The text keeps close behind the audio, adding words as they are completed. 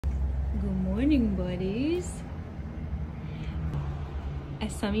morning, buddies.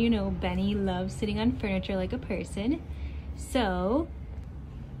 As some of you know, Benny loves sitting on furniture like a person. So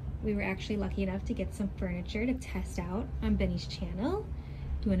we were actually lucky enough to get some furniture to test out on Benny's channel.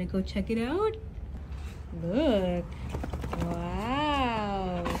 Do you want to go check it out? Look.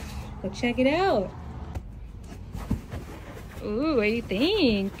 Wow. Go check it out. Ooh, what do you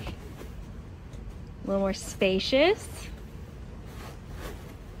think? A little more spacious.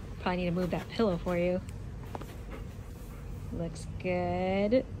 Probably need to move that pillow for you. Looks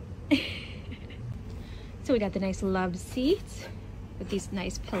good. So we got the nice love seat with these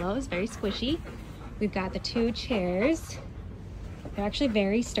nice pillows, very squishy. We've got the two chairs. They're actually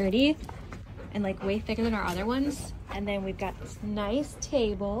very sturdy and like way thicker than our other ones. And then we've got this nice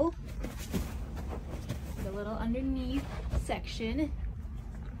table with a little underneath section.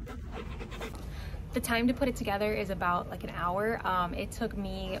 The time to put it together is about like an hour. It took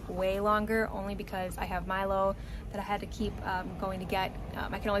me way longer only because I have Milo that I had to keep going to get.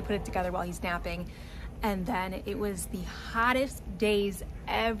 I can only put it together while he's napping. And then it was the hottest days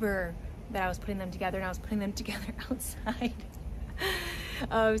ever that I was putting them together, and I was putting them together outside.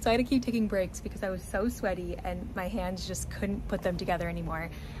 So I had to keep taking breaks because I was so sweaty and my hands just couldn't put them together anymore.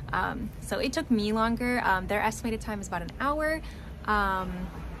 So it took me longer. Their estimated time is about an hour.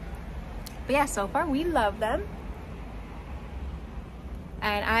 But yeah, so far we love them.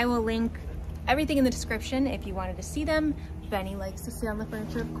 And I will link everything in the description if you wanted to see them. Benny likes to sit on the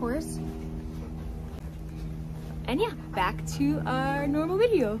furniture, of course. And yeah, back to our normal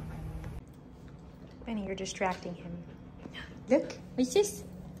video. Benny, you're distracting him. Look, what's this?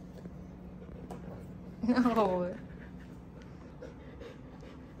 No.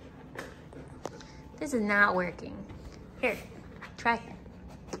 This is not working. Here, try it.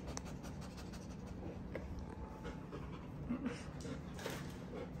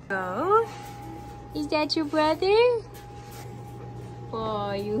 Oh, is that your brother?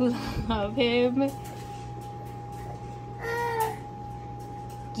 Oh, you love him.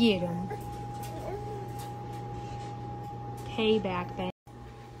 Get him. Payback, Benny.